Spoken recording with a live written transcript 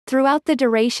Throughout the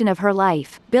duration of her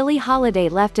life, Billie Holiday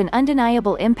left an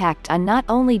undeniable impact on not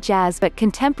only jazz but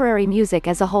contemporary music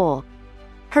as a whole.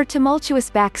 Her tumultuous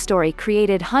backstory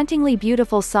created hauntingly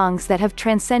beautiful songs that have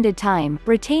transcended time,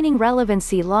 retaining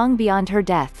relevancy long beyond her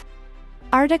death.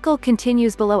 Article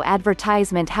continues below.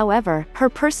 Advertisement. Her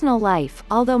personal life,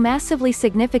 although massively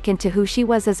significant to who she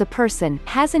was as a person,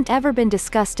 hasn't ever been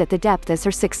discussed at the depth as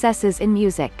her successes in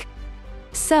music.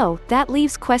 So, that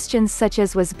leaves questions such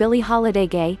as, was Billie Holiday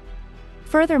gay?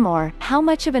 Furthermore, how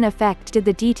much of an effect did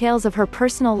the details of her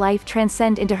personal life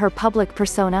transcend into her public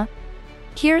persona?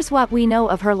 Here's what we know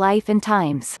of her life and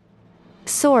times.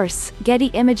 Source: Getty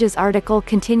ImagesArticle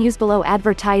continues below.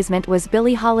 Advertisement. Was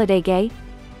Billie Holiday gay?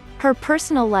 Her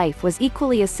personal life was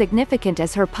equally as significant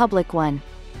as her public one.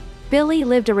 Billie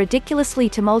lived a ridiculously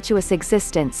tumultuous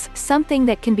existence, something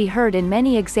that can be heard in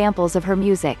many examples of her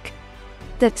music.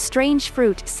 The Strange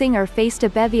Fruit singer faced a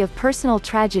bevy of personal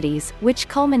tragedies, which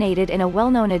culminated in a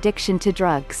well-known addiction to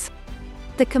drugs.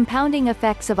 The compounding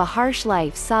effects of a harsh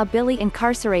life saw Billie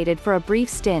incarcerated for a brief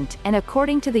stint, and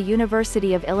according to the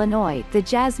University of Illinois, the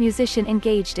jazz musician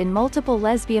engaged in multiple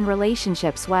lesbian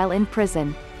relationships while in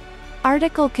prison.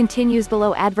 Article continues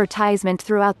below. Advertisement.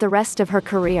 Throughout the rest of her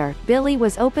career, Billie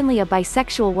was openly a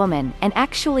bisexual woman, and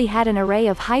actually had an array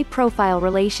of high-profile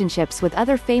relationships with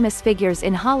other famous figures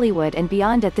in Hollywood and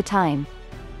beyond at the time.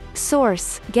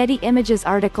 Source: Getty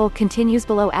ImagesArticle continues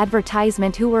below.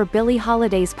 Advertisement. Who were Billie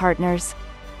Holiday's partners?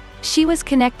 She was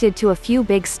connected to a few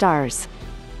big stars.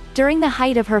 During the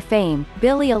height of her fame,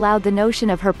 Billie allowed the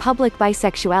notion of her public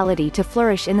bisexuality to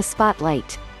flourish in the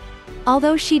spotlight.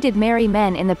 Although she did marry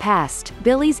men in the past,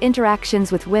 Billie's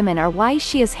interactions with women are why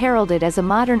she is heralded as a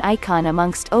modern icon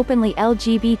amongst openly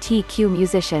LGBTQ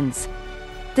musicians.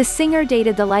 The singer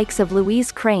dated the likes of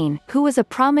Louise Crane, who was a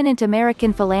prominent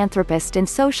American philanthropist and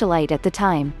socialite at the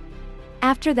time.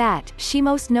 After that, she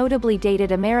most notably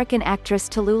dated American actress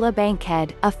Tallulah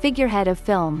Bankhead, a figurehead of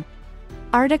film.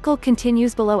 Article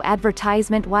continues below.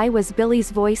 Advertisement. Why was Billie's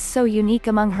voice so unique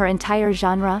among her entire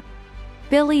genre?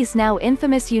 Billie's now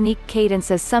infamous unique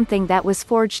cadence is something that was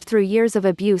forged through years of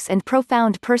abuse and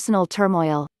profound personal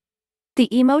turmoil. The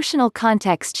emotional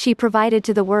context she provided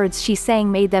to the words she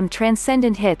sang made them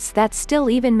transcendent hits that still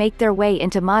even make their way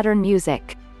into modern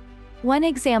music. One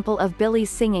example of Billie's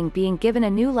singing being given a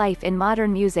new life in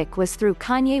modern music was through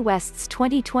Kanye West's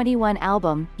 2021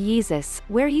 album, Yeezus,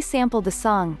 where he sampled the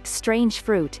song, Strange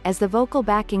Fruit, as the vocal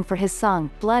backing for his song,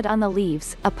 Blood on the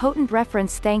Leaves, a potent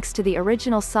reference thanks to the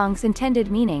original song's intended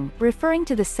meaning, referring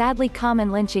to the sadly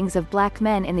common lynchings of black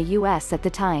men in the US at the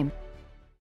time.